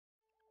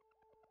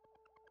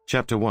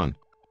Chapter 1.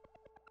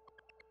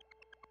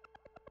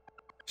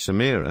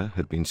 Samira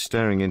had been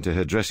staring into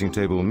her dressing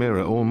table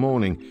mirror all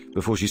morning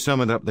before she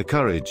summoned up the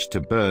courage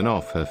to burn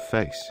off her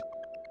face.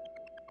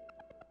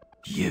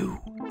 "You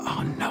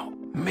are not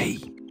me,"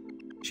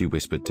 she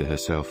whispered to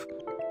herself.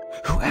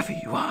 "Whoever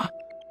you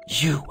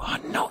are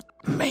not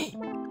me."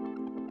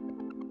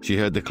 She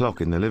heard the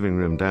clock in the living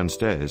room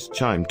downstairs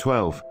chime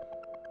 12,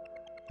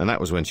 and that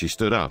was when she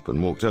stood up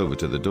and walked over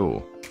to the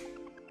door.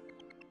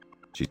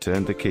 She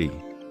turned the key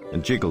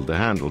and jiggled the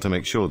handle to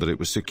make sure that it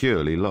was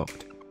securely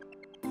locked.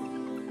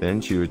 Then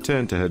she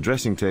returned to her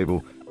dressing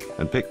table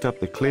and picked up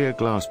the clear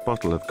glass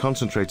bottle of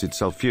concentrated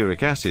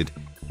sulphuric acid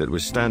that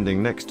was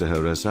standing next to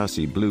her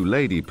Asasi Blue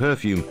Lady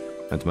perfume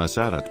and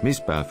Masarat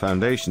Misbah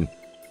foundation,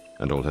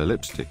 and all her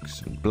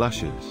lipsticks and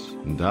blushes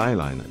and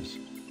eyeliners.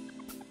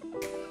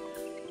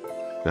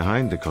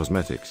 Behind the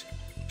cosmetics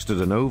stood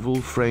an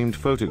oval-framed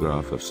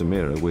photograph of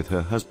Samira with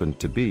her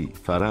husband-to-be,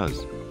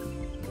 Faraz.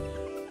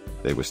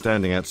 They were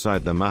standing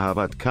outside the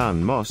Mahabat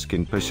Khan Mosque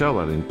in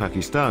Peshawar in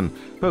Pakistan,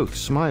 both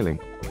smiling,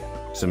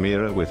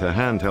 Samira with her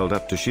hand held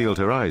up to shield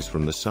her eyes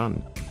from the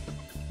sun.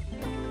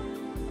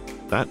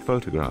 That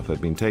photograph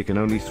had been taken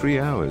only 3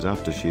 hours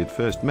after she had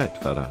first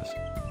met Faraz,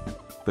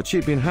 but she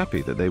had been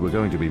happy that they were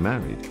going to be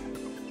married.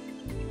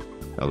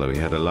 Although he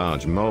had a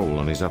large mole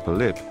on his upper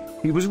lip,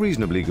 he was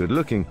reasonably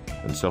good-looking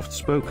and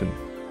soft-spoken,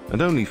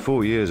 and only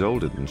 4 years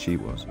older than she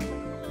was.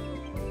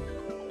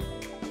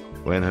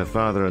 When her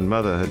father and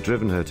mother had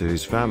driven her to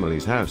his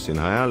family's house in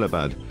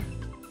Hyalabad,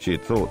 she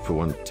had thought for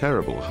one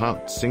terrible,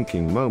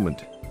 heart-sinking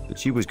moment that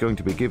she was going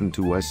to be given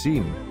to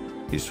Wasim,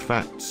 his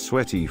fat,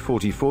 sweaty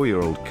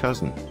 44-year-old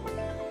cousin.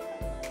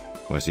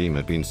 Wasim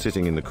had been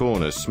sitting in the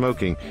corner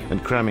smoking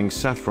and cramming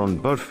saffron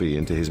burfi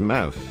into his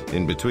mouth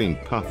in between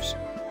puffs.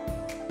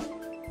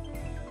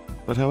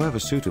 But however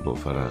suitable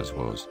Faraz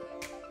was,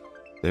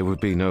 there would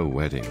be no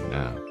wedding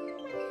now.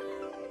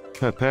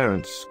 Her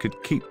parents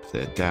could keep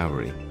their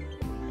dowry.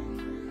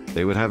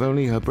 They would have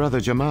only her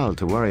brother Jamal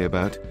to worry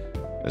about,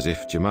 as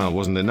if Jamal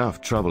wasn't enough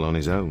trouble on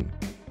his own.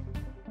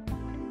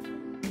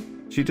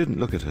 She didn't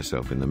look at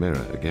herself in the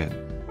mirror again.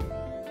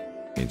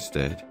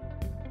 Instead,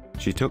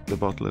 she took the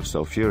bottle of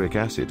sulphuric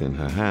acid in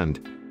her hand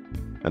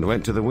and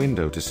went to the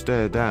window to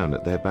stare down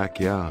at their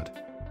backyard.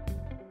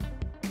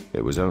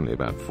 It was only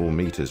about 4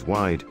 meters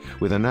wide,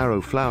 with a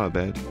narrow flower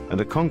bed and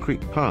a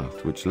concrete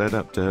path which led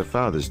up to her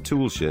father's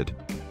tool shed.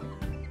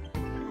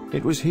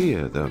 It was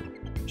here, though,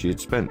 she had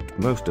spent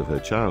most of her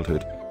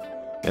childhood,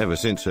 ever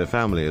since her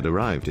family had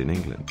arrived in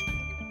England.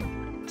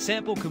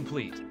 Sample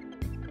complete.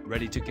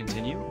 Ready to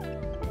continue?